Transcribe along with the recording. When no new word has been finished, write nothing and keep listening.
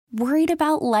Worried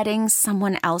about letting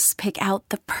someone else pick out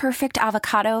the perfect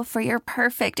avocado for your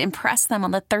perfect impress them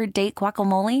on the third date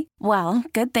guacamole? Well,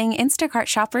 good thing Instacart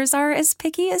shoppers are as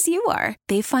picky as you are.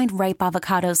 They find ripe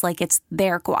avocados like it's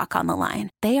their guac on the line.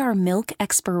 They are milk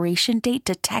expiration date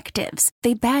detectives.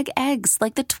 They bag eggs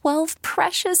like the 12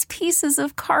 precious pieces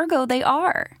of cargo they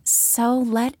are. So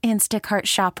let Instacart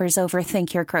shoppers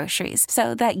overthink your groceries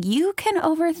so that you can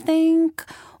overthink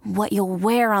what you'll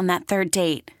wear on that third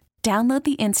date. Download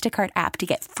the Instacart app to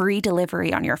get free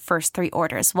delivery on your first 3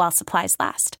 orders while supplies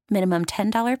last. Minimum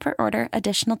 $10 per order.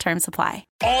 Additional terms apply.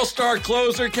 All-star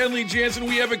closer Kenley Jansen,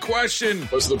 we have a question.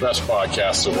 What's the best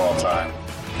podcast of all time?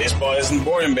 Baseball isn't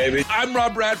boring, baby. I'm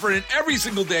Rob Bradford, and every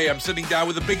single day I'm sitting down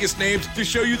with the biggest names to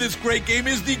show you this great game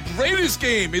is the greatest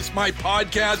game. It's my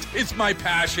podcast. It's my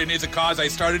passion. It's a cause I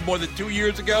started more than 2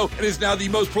 years ago and is now the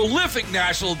most prolific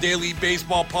national daily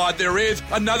baseball pod there is.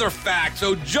 Another fact.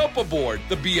 So jump aboard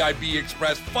the BIB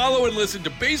Express. Follow and listen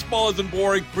to Baseball Isn't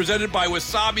Boring, presented by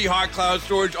Wasabi Hot Cloud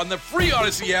Storage on the free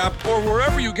Odyssey app or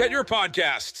wherever you get your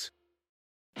podcasts.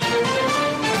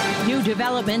 New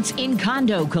developments in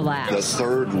condo collapse. The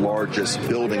third largest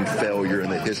building failure in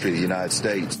the history of the United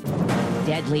States.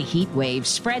 Deadly heat wave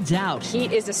spreads out.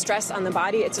 Heat is a stress on the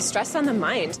body. It's a stress on the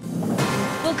mind.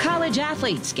 Will college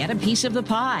athletes get a piece of the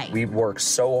pie? We work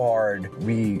so hard.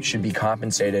 We should be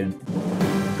compensated.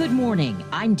 Good morning.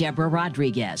 I'm Deborah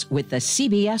Rodriguez with the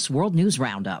CBS World News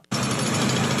Roundup.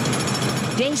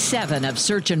 Day 7 of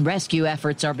search and rescue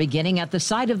efforts are beginning at the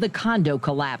site of the condo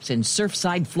collapse in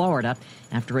Surfside, Florida,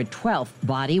 after a 12th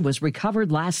body was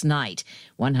recovered last night.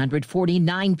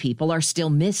 149 people are still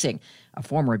missing. A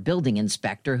former building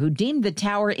inspector who deemed the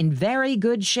tower in very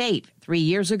good shape 3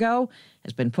 years ago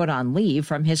has been put on leave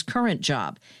from his current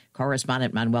job.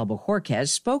 Correspondent Manuel Bojorquez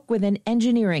spoke with an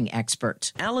engineering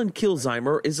expert. Alan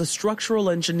Kilzheimer is a structural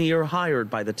engineer hired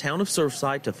by the town of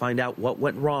Surfside to find out what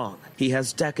went wrong. He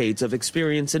has decades of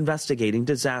experience investigating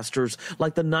disasters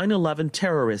like the 9/11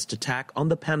 terrorist attack on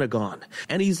the Pentagon.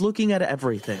 And he's looking at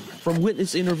everything from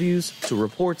witness interviews to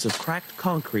reports of cracked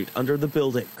concrete under the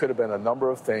building. Could have been a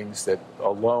number of things that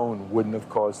alone wouldn't have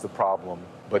caused the problem,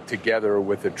 but together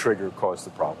with a trigger caused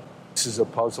the problem. This is a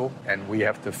puzzle, and we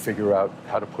have to figure out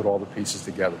how to put all the pieces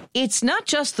together. It's not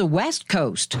just the West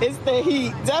Coast. It's the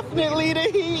heat. Definitely the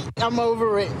heat. I'm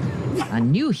over it. A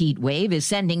new heat wave is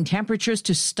sending temperatures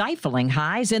to stifling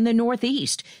highs in the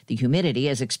Northeast. The humidity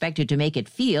is expected to make it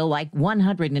feel like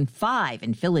 105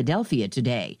 in Philadelphia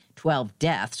today. 12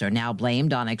 deaths are now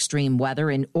blamed on extreme weather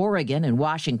in Oregon and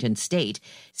Washington state.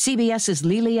 CBS's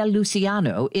Lilia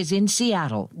Luciano is in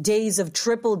Seattle. Days of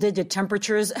triple-digit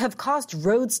temperatures have caused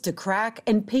roads to crack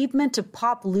and pavement to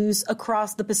pop loose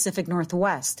across the Pacific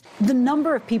Northwest. The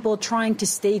number of people trying to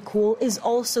stay cool is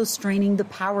also straining the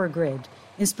power grid.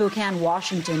 In Spokane,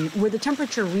 Washington, where the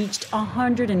temperature reached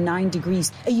 109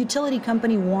 degrees, a utility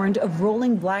company warned of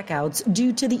rolling blackouts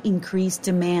due to the increased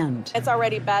demand. It's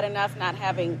already bad enough not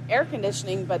having air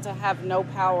conditioning, but to have no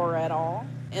power at all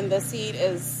in this heat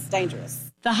is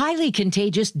dangerous. The highly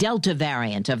contagious Delta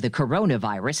variant of the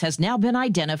coronavirus has now been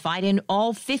identified in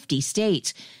all 50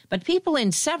 states, but people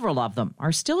in several of them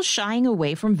are still shying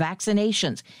away from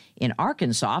vaccinations. In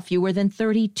Arkansas, fewer than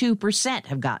 32%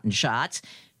 have gotten shots.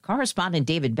 Correspondent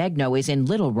David Begnaud is in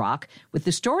Little Rock with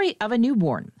the story of a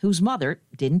newborn whose mother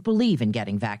didn't believe in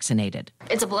getting vaccinated.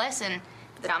 It's a blessing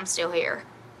that I'm still here.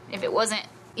 If it wasn't,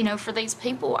 for these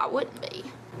people, I wouldn't be.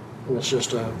 It's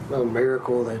just a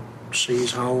miracle that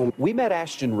she's home. We met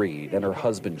Ashton Reed and her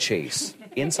husband Chase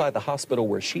inside the hospital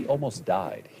where she almost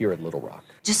died here in Little Rock.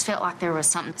 Just felt like there was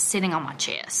something sitting on my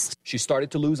chest. She started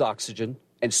to lose oxygen,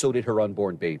 and so did her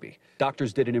unborn baby.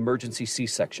 Doctors did an emergency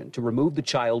C-section to remove the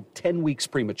child 10 weeks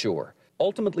premature.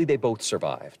 Ultimately, they both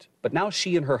survived. But now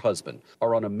she and her husband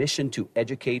are on a mission to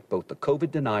educate both the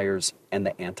COVID deniers and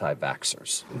the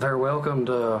anti-vaxxers. They're welcome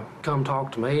to come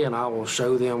talk to me, and I will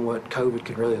show them what COVID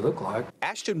can really look like.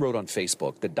 Ashton wrote on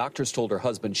Facebook that doctors told her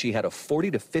husband she had a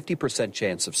 40 to 50%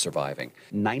 chance of surviving.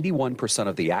 91%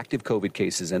 of the active COVID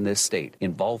cases in this state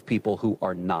involve people who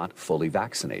are not fully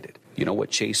vaccinated. You know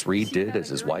what Chase Reed did as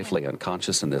his wife lay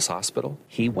unconscious in this hospital?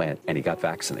 He went and he got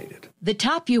vaccinated. The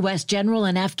top U.S. general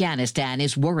in Afghanistan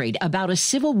is worried about a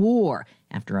civil war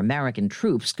after American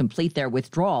troops complete their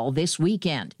withdrawal this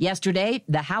weekend. Yesterday,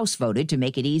 the House voted to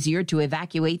make it easier to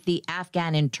evacuate the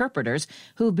Afghan interpreters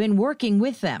who've been working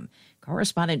with them.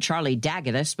 Correspondent Charlie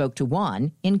D'Agata spoke to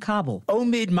one in Kabul.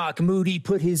 Omid Mahmoudi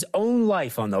put his own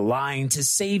life on the line to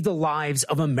save the lives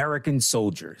of American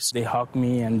soldiers. They hugged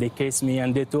me and they kissed me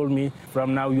and they told me,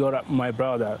 from now you're my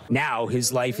brother. Now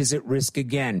his life is at risk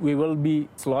again. We will be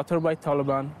slaughtered by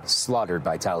Taliban. Slaughtered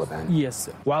by Taliban? Yes,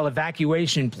 sir. While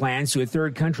evacuation plans to a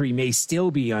third country may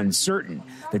still be uncertain,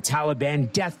 the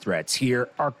Taliban death threats here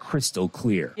are crystal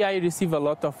clear. Yeah, I receive a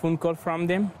lot of phone calls from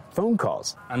them. Phone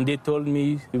calls. And they told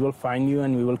me, we will find you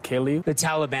and we will kill you. The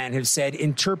Taliban have said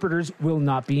interpreters will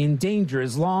not be in danger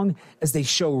as long as they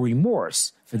show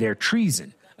remorse for their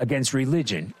treason against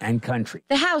religion and country.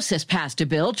 The House has passed a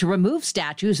bill to remove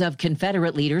statues of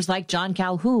Confederate leaders like John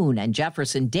Calhoun and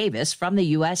Jefferson Davis from the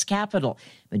U.S. Capitol.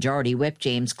 Majority Whip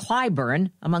James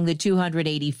Clyburn among the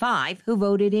 285 who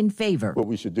voted in favor. What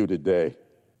we should do today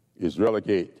is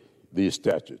relegate these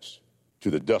statues to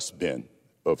the dustbin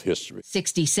of history.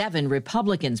 67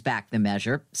 Republicans backed the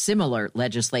measure. Similar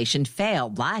legislation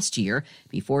failed last year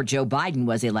before Joe Biden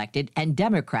was elected and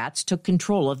Democrats took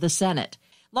control of the Senate.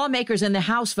 Lawmakers in the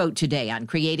House vote today on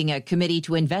creating a committee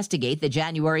to investigate the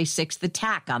January 6th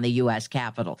attack on the U.S.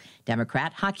 Capitol.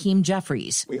 Democrat Hakeem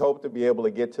Jeffries. We hope to be able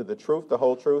to get to the truth, the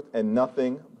whole truth, and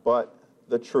nothing but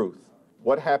the truth.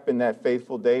 What happened that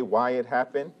fateful day, why it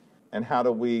happened, and how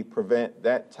do we prevent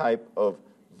that type of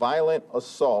violent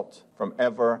assault from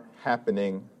ever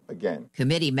happening again.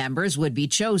 Committee members would be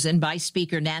chosen by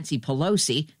Speaker Nancy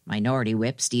Pelosi. Minority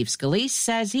Whip Steve Scalise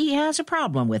says he has a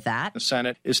problem with that. The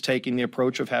Senate is taking the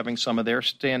approach of having some of their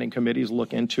standing committees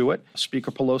look into it.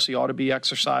 Speaker Pelosi ought to be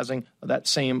exercising that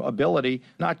same ability,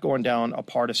 not going down a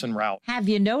partisan route. Have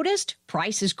you noticed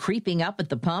prices creeping up at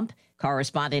the pump?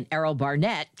 Correspondent Errol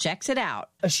Barnett checks it out.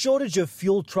 A shortage of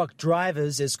fuel truck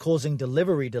drivers is causing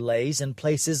delivery delays in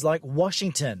places like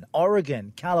Washington,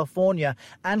 Oregon, California,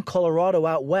 and Colorado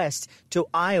out west to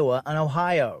Iowa and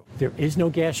Ohio. There is no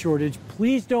gas shortage.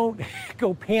 Please don't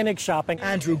go panic shopping.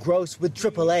 Andrew Gross with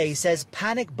AAA says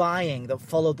panic buying that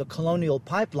followed the Colonial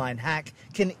Pipeline hack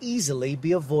can easily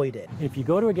be avoided. If you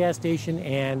go to a gas station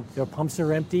and their pumps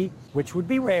are empty, which would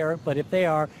be rare, but if they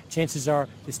are, chances are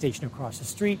the station across the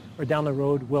street or down the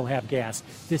road will have gas.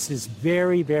 This is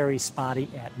very, very spotty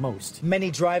at most.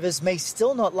 Many drivers may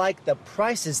still not like the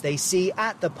prices they see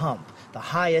at the pump, the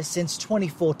highest since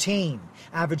 2014,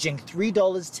 averaging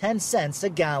 $3.10 a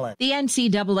gallon. The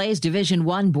NCAA's Division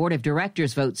I Board of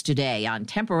Directors votes today on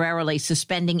temporarily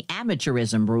suspending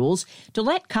amateurism rules to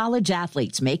let college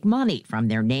athletes make money from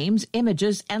their names,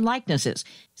 images, and likenesses.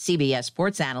 CBS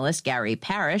sports analyst Gary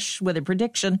Parrish with a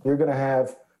prediction. You're going to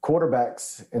have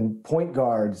quarterbacks and point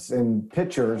guards and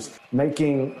pitchers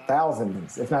making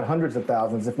thousands, if not hundreds of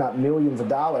thousands, if not millions of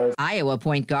dollars. Iowa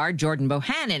point guard Jordan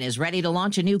Bohannon is ready to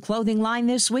launch a new clothing line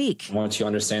this week. Once you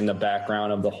understand the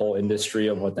background of the whole industry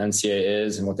of what the NCAA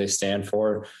is and what they stand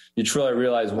for, you truly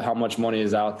realize how much money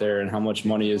is out there and how much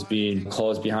money is being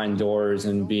closed behind doors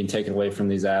and being taken away from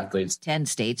these athletes. 10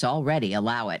 states already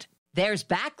allow it. There's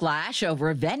backlash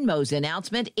over Venmo's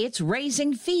announcement it's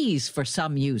raising fees for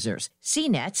some users.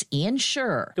 CNET's Ian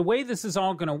Scher. The way this is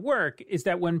all going to work is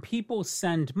that when people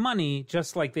send money,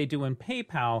 just like they do in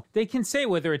PayPal, they can say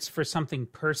whether it's for something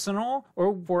personal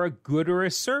or for a good or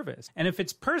a service. And if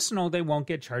it's personal, they won't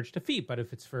get charged a fee. But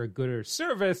if it's for a good or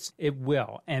service, it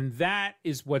will. And that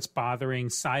is what's bothering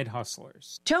side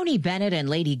hustlers. Tony Bennett and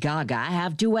Lady Gaga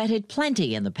have duetted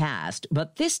plenty in the past,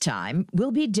 but this time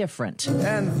will be different.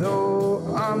 And though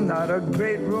I'm not a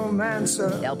great romancer.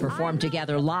 They'll perform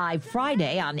together live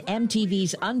Friday on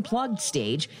MTV's Unplugged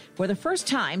stage for the first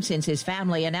time since his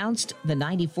family announced the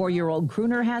 94-year-old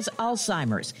crooner has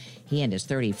Alzheimer's. He and his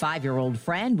 35-year-old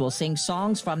friend will sing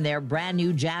songs from their brand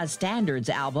new Jazz Standards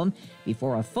album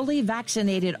before a fully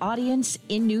vaccinated audience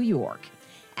in New York.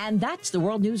 And that's the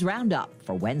World News Roundup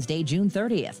for Wednesday, June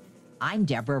 30th. I'm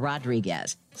Deborah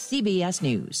Rodriguez, CBS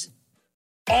News.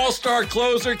 All-star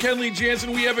closer Kenley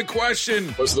Jansen, we have a question.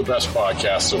 What's the best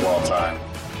podcast of all time?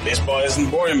 Baseball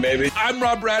isn't boring, baby. I'm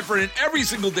Rob Bradford, and every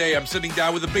single day I'm sitting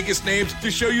down with the biggest names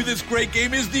to show you this great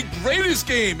game is the greatest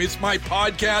game. It's my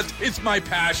podcast. It's my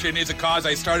passion. It's a cause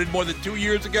I started more than 2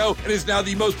 years ago and is now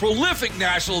the most prolific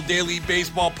national daily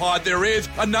baseball pod there is.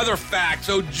 Another fact,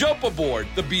 so jump aboard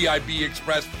the BIB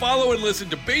Express. Follow and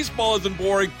listen to Baseball Isn't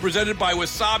Boring, presented by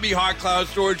Wasabi Hot Cloud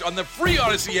Storage on the free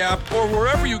Odyssey app or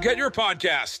wherever you get your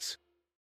podcasts.